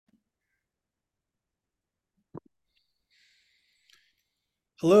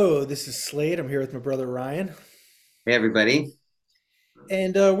Hello, this is Slade. I'm here with my brother Ryan, Hey, everybody.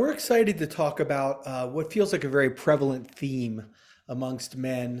 and we're excited to talk about what feels like a very prevalent theme amongst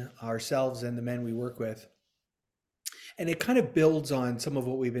men, ourselves, and the men we work with. And it kind of builds on some of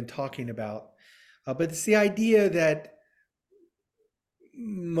what we've been talking about. But it's the idea that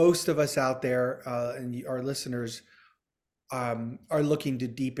most of us out there and our listeners are looking to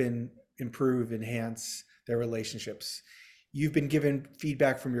deepen, improve, enhance their relationships. You've been given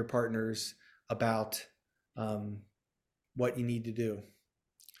feedback from your partners about um, what you need to do.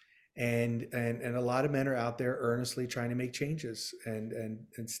 And a lot of men are out there earnestly trying to make changes and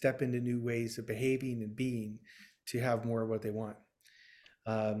step into new ways of behaving and being to have more of what they want.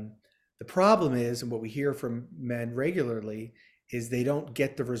 Um, the problem is, and what we hear from men regularly, is they don't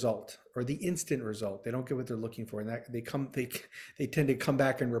get the result or the instant result. They don't get what they're looking for, and that they tend to come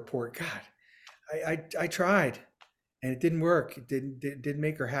back and report, God, I tried and it didn't work. It didn't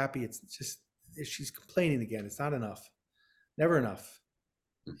make her happy. It's just she's complaining again. It's not enough. Never enough.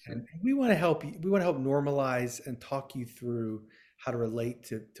 Mhm. And we want to help you. We want to help normalize and talk you through how to relate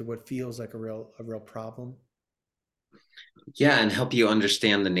to what feels like a real problem. Yeah, and help you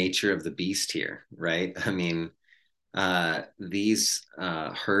understand the nature of the beast here, right? I mean, these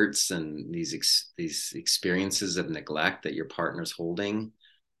hurts and these experiences of neglect that your partner's holding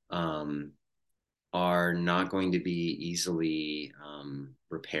um, are not going to be easily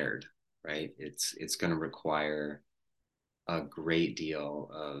repaired, right? It's going to require a great deal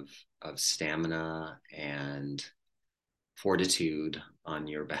of stamina and fortitude on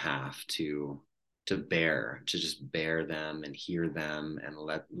your behalf to just bear them and hear them and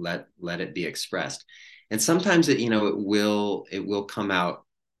let it be expressed. And sometimes it will come out,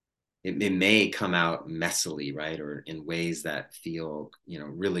 it may come out messily, right, or in ways that feel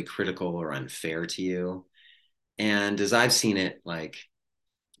really critical or unfair to you. And as I've seen it, like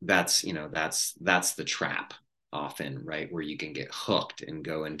that's the trap often, right, where you can get hooked and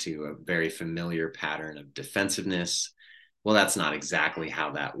go into a very familiar pattern of defensiveness. Well, that's not exactly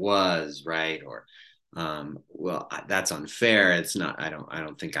how that was, right? Or well, that's unfair. It's not, I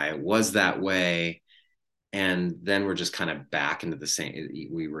don't think I was that way. And then we're just kind of back into the same,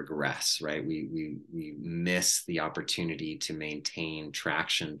 we regress, right? We miss the opportunity to maintain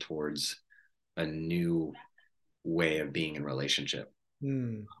traction towards a new way of being in relationship,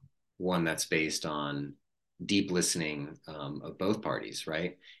 Hmm. one that's based on deep listening of both parties,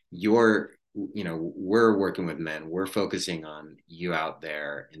 right? You're, we're working with men. We're focusing on you out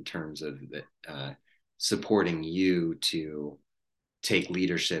there in terms of supporting you to take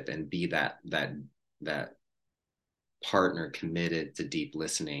leadership and be that partner committed to deep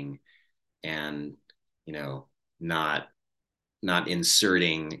listening and you know not not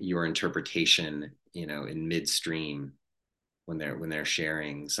inserting your interpretation in midstream when they're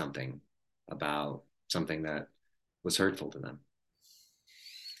sharing something about something that was hurtful to them.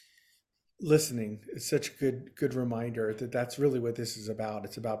 Listening is such a good reminder that that's really what this is about.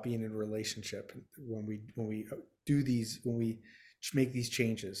 It's about being in a relationship. When we do these, when we make these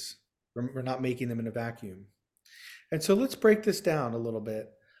changes, we're not making them in a vacuum. And so let's break this down a little bit,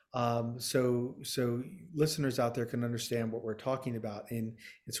 so listeners out there can understand what we're talking about in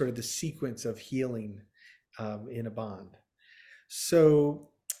sort of the sequence of healing in a bond.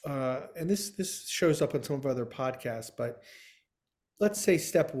 So, and this shows up on some of our other podcasts, but let's say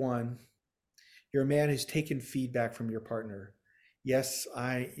step one, you're a man who's taken feedback from your partner. Yes,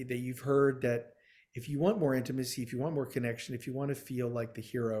 I that you've heard that if you want more intimacy, if you want more connection, if you want to feel like the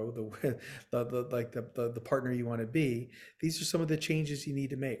hero, the partner you want to be, these are some of the changes you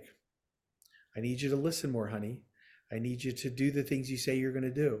need to make. I need you to listen more, honey. I need you to do the things you say you're going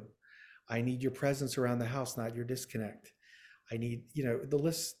to do. I need your presence around the house, not your disconnect. I need, the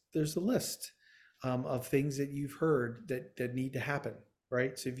list. There's a list of things that you've heard that need to happen,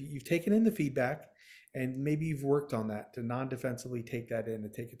 right? So if you've taken in the feedback, and maybe you've worked on that to non-defensively take that in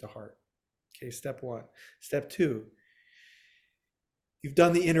and take it to heart. Okay, step one. Step two, you've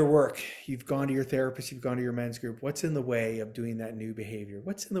done the inner work. You've gone to your therapist. You've gone to your men's group. What's in the way of doing that new behavior?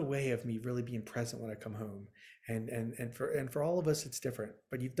 What's in the way of me really being present when I come home? And for all of us, it's different.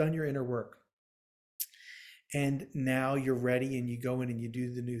 But you've done your inner work, and now you're ready, and you go in and you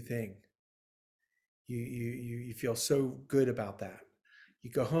do the new thing. You feel so good about that.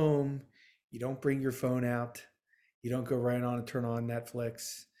 You go home, you don't bring your phone out, you don't go right on and turn on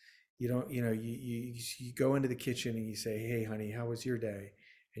Netflix. You don't, you go into the kitchen and you say, "Hey, honey, how was your day?"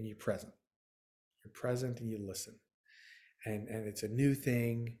 And you're present. You're present and you listen. And it's a new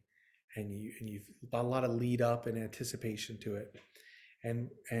thing, and you've got a lot of lead up and anticipation to it.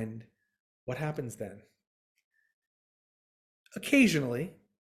 And what happens then? Occasionally.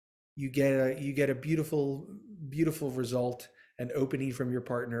 you get a beautiful result, an opening from your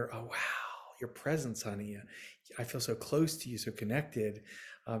partner. Oh wow, your presence, honey. I feel so close to you, so connected,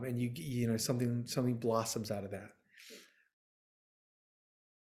 and you know something blossoms out of that.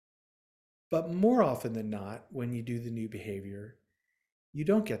 But more often than not, when you do the new behavior, you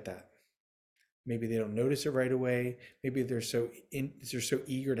don't get that. Maybe they don't notice it right away. Maybe they're so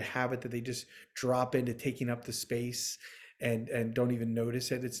eager to have it that they just drop into taking up the space and don't even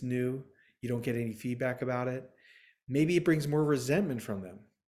notice it. It's new. You don't get any feedback about it. Maybe it brings more resentment from them.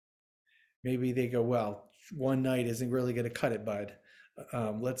 Maybe they go, well, one night isn't really going to cut it, bud.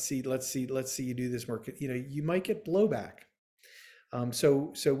 Let's see you do this more. You know, you might get blowback.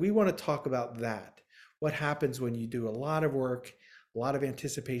 So we want to talk about that. What happens when you do a lot of work, a lot of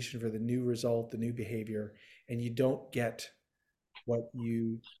anticipation for the new result, the new behavior, and you don't get what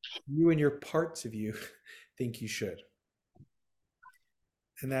you and your parts of you think you should.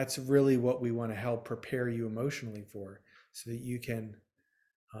 And that's really what we want to help prepare you emotionally for, so that you can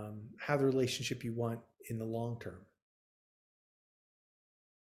have the relationship you want in the long term.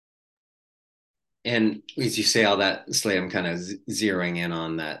 And as you say all that, Slade, I'm kind of zeroing in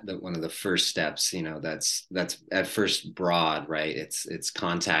on that one of the first steps, you know, that's at first broad, right? It's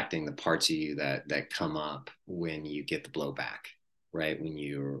contacting the parts of you that come up when you get the blowback, right? When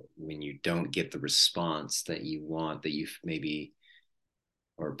you don't get the response that you want, that you maybe,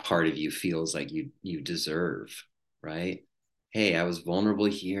 or part of you feels like you deserve, right? Hey, I was vulnerable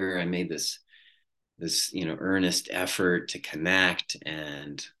here. I made this earnest effort to connect,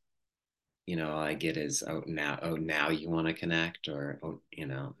 and all I get is, oh now you want to connect, or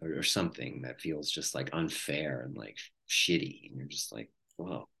or something that feels just like unfair and like shitty, and you're just like,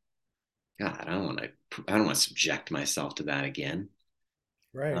 whoa, God, I don't want to subject myself to that again.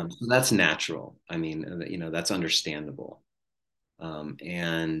 Right. So that's natural. I mean, that's understandable.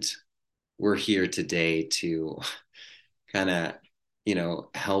 And we're here today to kind of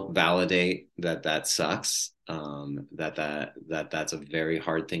help validate that sucks, that's a very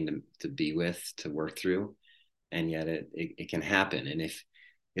hard thing to be with, to work through, and yet it can happen. And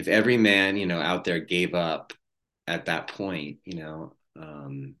if every man out there gave up at that point,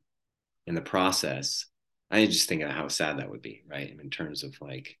 in the process, I just think of how sad that would be, right? In terms of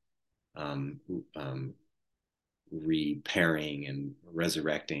like um, um, repairing and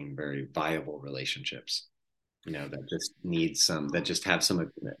resurrecting very viable relationships, that just have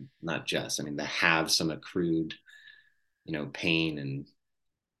some, not just, I mean, that have some accrued, pain and,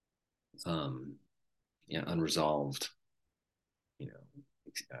 um, unresolved,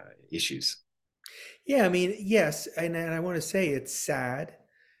 issues. Yeah, I mean, yes, and I want to say it's sad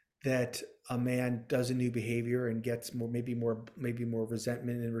that a man does a new behavior and gets maybe more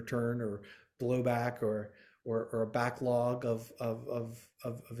resentment in return, or blowback, or a backlog of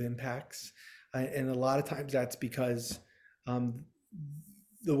impacts. And a lot of times that's because um,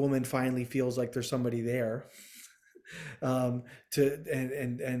 the woman finally feels like there's somebody there, to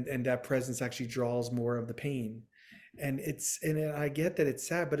and that presence actually draws more of the pain. And I get that it's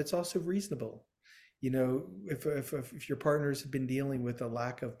sad, but it's also reasonable. You know, if your partners have been dealing with a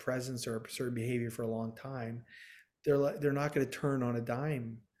lack of presence or certain behavior for a long time, they're not going to turn on a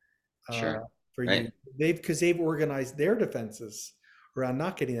dime uh, Sure. for you. Right. They've organized their defenses around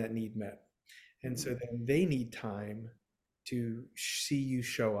not getting that need met, and so then they need time to see you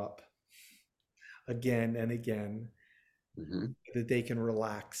show up again and again, Mm-hmm. that they can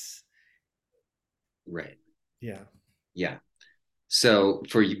relax. Right. Yeah. Yeah. So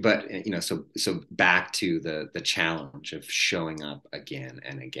for you, but so back to the challenge of showing up again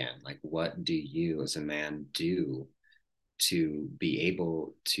and again. Like, what do you as a man do to be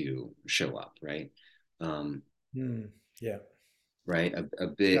able to show up, right? Um, Mm, yeah. right. A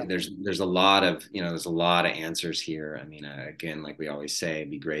Yeah. bit. There's a lot of answers here. I mean, again, like we always say,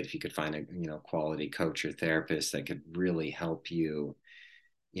 it'd be great if you could find a quality coach or therapist that could really help you,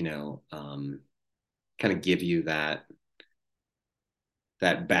 you know, um, kind of give you that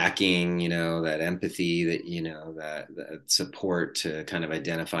backing, that empathy, that support to kind of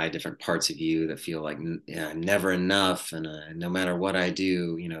identify different parts of you that feel like, yeah, never enough, and no matter what I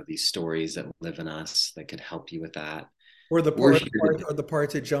do, these stories that live in us that could help you with that. Or the We're part, here to, or the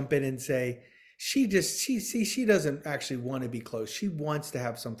parts that jump in and say, she doesn't actually want to be close. She wants to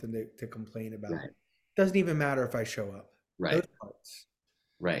have something to complain about. right, Doesn't even matter if I show up. Those right, parts.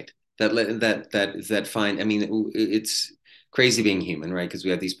 right. That fine. I mean, it's crazy being human, right? Because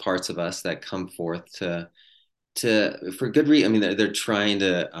we have these parts of us that come forth to for good reason. I mean, they're trying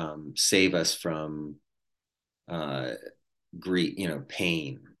to save us from uh, grief,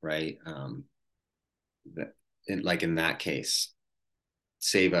 pain, right? That, like in that case.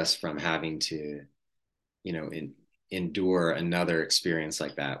 save us from having to, endure another experience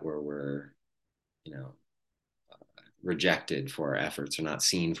like that where we're, you know, rejected for our efforts or not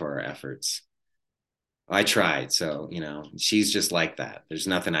seen for our efforts. I tried, so she's just like that. There's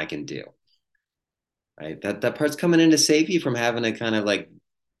nothing I can do. Right? That part's coming in to save you from having to kind of like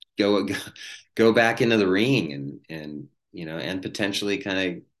go go back into the ring and potentially kind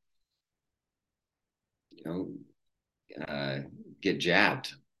of you get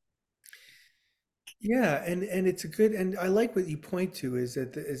jabbed. Yeah, and it's a good, and I like what you point to is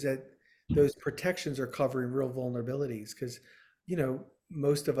that those protections are covering real vulnerabilities because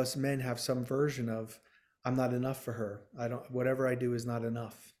most of us men have some version of I'm not enough for her. I don't whatever I do is not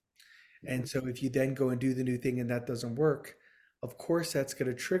enough. And so if you then go and do the new thing and that doesn't work, of course that's going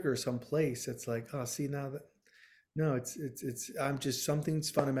to trigger some place. It's like, oh, see now that no, it's I'm just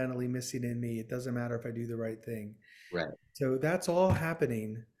something's fundamentally missing in me. It doesn't matter if I do the right thing. Right, So that's all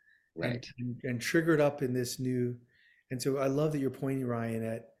happening and, right, and triggered up in this new. And so I love that you're pointing, Ryan,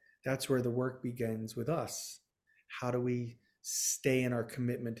 at that's where the work begins with us. How do we stay in our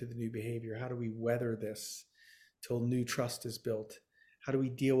commitment to the new behavior? How do we weather this till new trust is built? How do we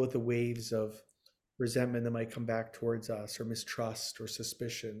deal with the waves of resentment that might come back towards us, or mistrust or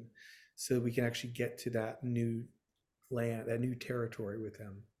suspicion, so that we can actually get to that new land, that new territory with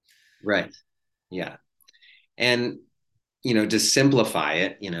them? right. Yeah. And to simplify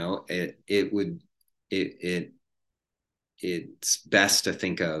it, it would it it it's best to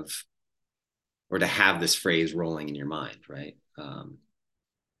think of or to have this phrase rolling in your mind, right?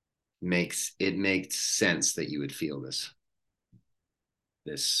 Makes sense that you would feel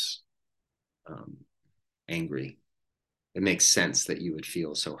this um, angry. It makes sense that you would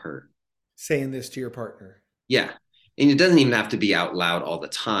feel so hurt. Saying this to your partner. Yeah, and it doesn't even have to be out loud all the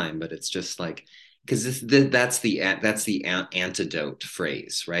time, but it's just like because that's the antidote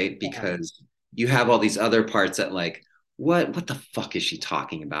phrase, right? Yeah. Because you have all these other parts that like what the fuck is she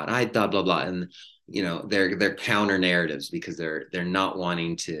talking about? I blah blah blah, and they're counter narratives because they're not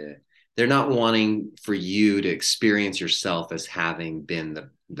wanting for you to experience yourself as having been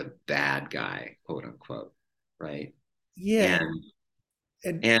the bad guy, quote unquote, right? Yeah. And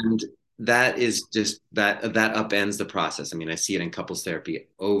And and that is just that upends the process. I mean, I see it in couples therapy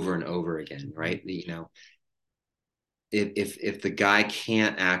over and over again, right? If the guy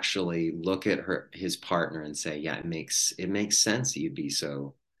can't actually look at his partner and say, yeah, it makes sense that you'd be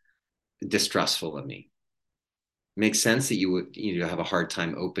so distrustful of me. It makes sense that you have a hard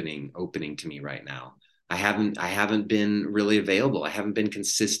time opening to me right now. I haven't been really available. I haven't been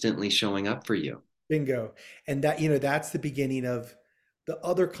consistently showing up for you. bingo. And that, that's the beginning of the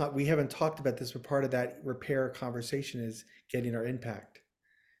other, we haven't talked about this, but part of that repair conversation is getting our impact.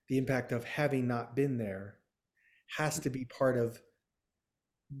 The impact of having not been there has to be part of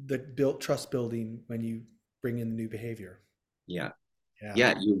the built trust building when you bring in the new behavior. Yeah. Yeah.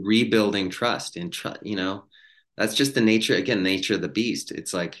 Yeah, you're rebuilding trust and trust. That's just the nature of the beast.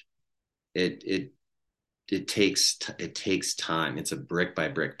 It's like it it it takes time. It's a brick by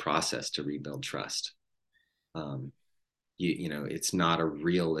brick process to rebuild trust. um it's not a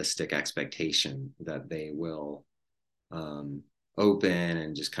realistic expectation that they will um open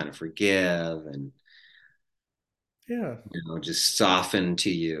and just kind of forgive and Yeah. just soften to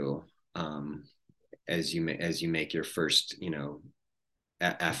you um as you make your first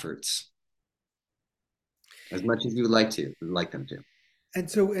efforts, as much as you would like them to.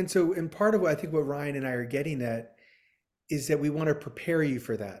 And part of what I think what Ryan and I are getting at is that we want to prepare you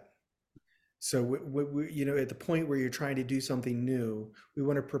for that. So at the point where you're trying to do something new, we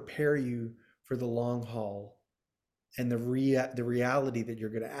want to prepare you for the long haul and the reality that you're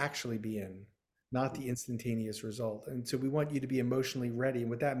going to actually be in, not the instantaneous result. And so we want you to be emotionally ready. And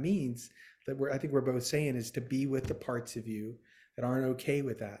what that means that I think we're both saying is to be with the parts of you that aren't okay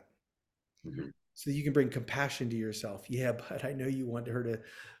with that, Mhm. so that you can bring compassion to yourself. Yeah, but I know you want her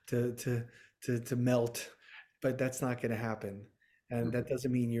to melt, but that's not going to happen. And that Mhm.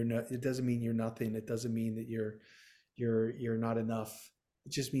 doesn't mean you're not. It doesn't mean you're nothing. It doesn't mean that you're not enough.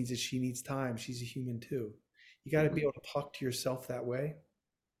 It just means that she needs time. She's a human too. You got to be Mhm. able to talk to yourself that way,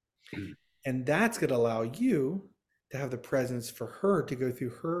 and that's going to allow you to have the presence for her to go through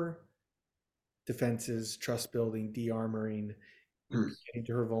her defenses, trust building, de-armoring, Mhm. getting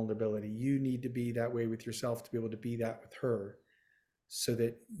to her vulnerability. You need to be that way with yourself to be able to be that with her, so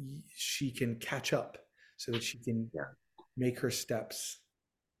that she can catch up, so that she can Yeah. make her steps.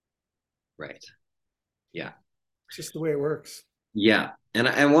 Right. Yeah. It's just the way it works. Yeah. And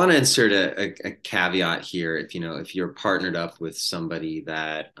I want to insert a caveat here. If you're partnered up with somebody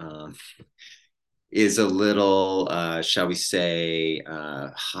that is a little, shall we say,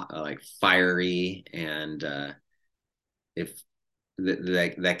 like fiery, and if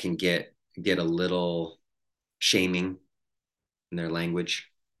that can get a little shaming in their language.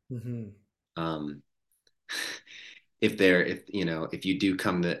 Hmm. Um, if you do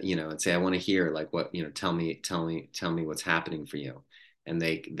come to, and say, I want to hear, like, what, tell me what's happening for you, and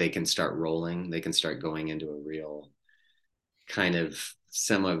they can start rolling, they can start going into a real kind of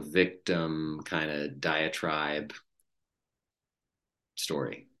semi victim kind of diatribe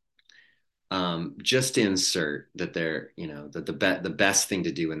story. Just insert that they're, that the best thing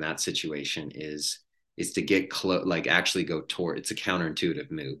to do in that situation is to get close, like actually go toward. It's a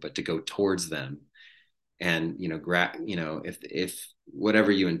counterintuitive move, but to go towards them, and grab, if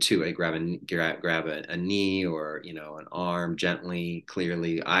whatever you intuit, grab a knee, or an arm, gently,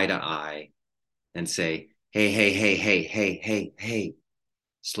 clearly, eye to eye, and say, hey, hey, hey, hey, hey, hey, hey,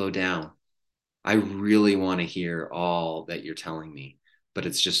 slow down. I really want to hear all that you're telling me, but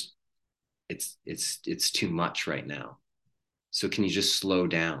it's just, it's too much right now. So can you just slow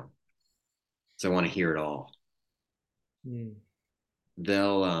down? So I want to hear it all. Mm.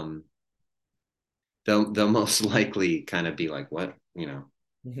 They'll they'll most likely kind of be like, what,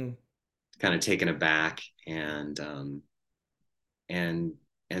 Hmm. kind of taken aback, and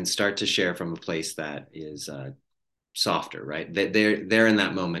and start to share from a place that is softer, right? They're in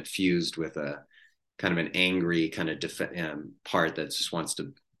that moment fused with a kind of an angry kind of part that just wants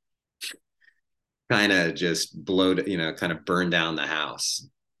to kind of just blow, kind of burn down the house.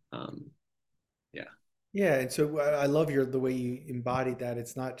 Um, yeah. Yeah, and so I love the way you embodied that.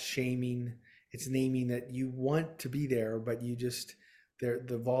 It's not shaming, it's naming that you want to be there, but you just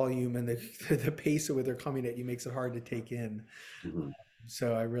the volume and the the pace of where they're coming at you makes it hard to take in. Mhm.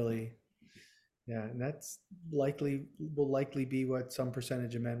 So I really, yeah, and that's will likely be what some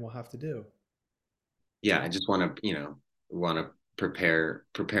percentage of men will have to do. Yeah, I just want to prepare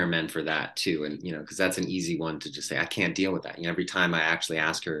men for that too, and because that's an easy one to just say, I can't deal with that. Every time I actually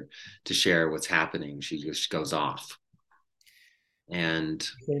ask her to share what's happening, she just goes off. And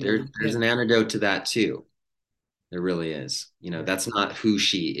Saying that you there's can't. an antidote to that too. There really is. Yeah. That's not who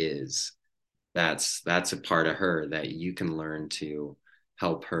she is. That's a part of her that you can learn to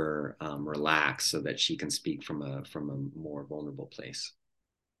help her relax, so that she can speak from a more vulnerable place.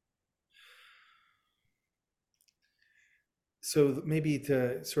 So maybe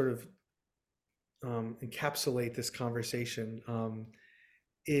to sort of encapsulate this conversation,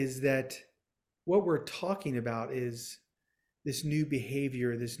 is that what we're talking about is this new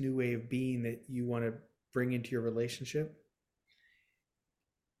behavior, this new way of being that you want to bring into your relationship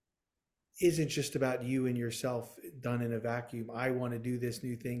isn't just about you and yourself done in a vacuum. I want to do this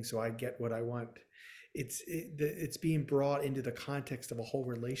new thing so I get what I want. It's being brought into the context of a whole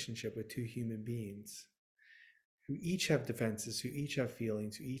relationship with two human beings who each have defenses, who each have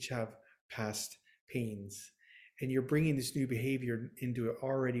feelings, who each have past pains, and you're bringing this new behavior into an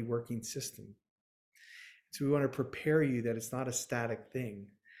already working system. So we want to prepare you that it's not a static thing.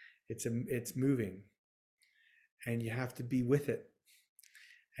 It's moving, and you have to be with it,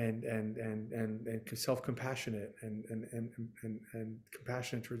 and self-compassionate, and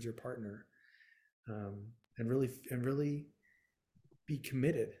compassionate towards your partner, um, and really be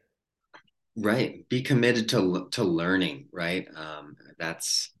committed. Right. Be committed to learning, right?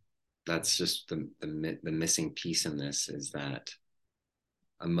 That's just the missing piece in this, is that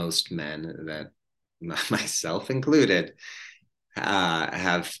most men, that myself included,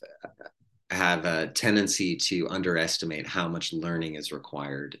 have a tendency to underestimate how much learning is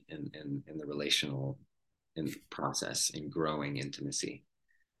required in the relational process in growing intimacy.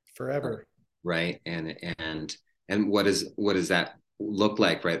 Forever. Right, and what does that look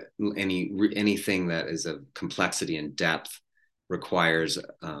like, right? Anything that is of complexity and depth requires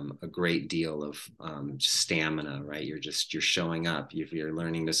a great deal of stamina, right? You're showing up. If you're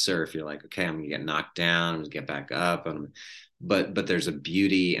learning to surf, you're like, okay, I'm gonna get knocked down, I'm gonna get back up. But there's a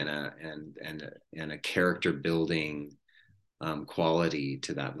beauty and a character building quality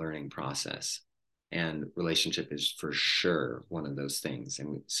to that learning process. And relationship is for sure one of those things.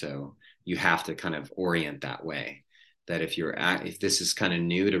 And so you have to kind of orient that way. That if this is kind of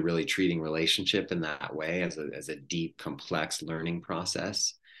new to really treating relationship in that way, as a deep, complex learning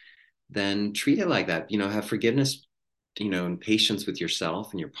process, then treat it like that. Have forgiveness, and patience with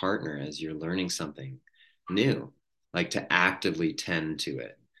yourself and your partner as you're learning something new, like to actively tend to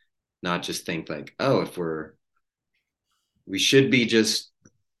it, not just think like, oh, if we should be just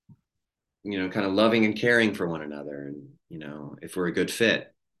kind of loving and caring for one another, and if we're a good fit.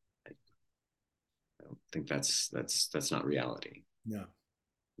 I don't think that's not reality. No.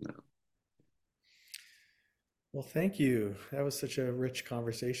 No. Well, thank you. That was such a rich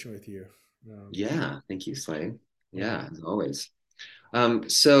conversation with you. Yeah, thank you, Slade. Yeah. Yeah, as always.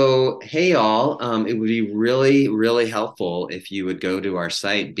 So, hey, all, it would be really, really helpful if you would go to our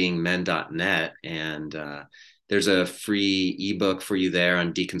site, beingmen.net, and there's a free ebook for you there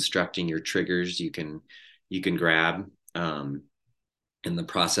on deconstructing your triggers. You can grab. In the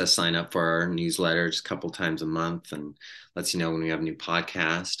process, sign up for our newsletters a couple times a month and lets you know when we have a new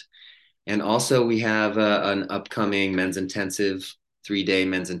podcast. And also, we have an upcoming men's intensive, 3 day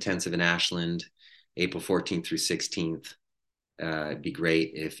men's intensive in Ashland, April 14th through 16th. It'd be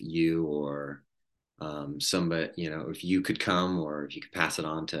great if you or somebody, if you could come or if you could pass it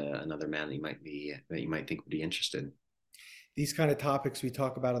on to another man that you might think would be interested. These kind of topics we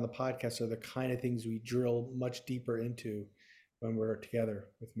talk about on the podcast are the kind of things we drill much deeper into when we're together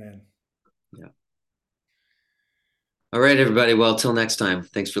with men. Yeah. All right, everybody. Well, till next time.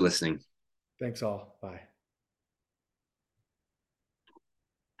 Thanks for listening. Thanks all. Bye.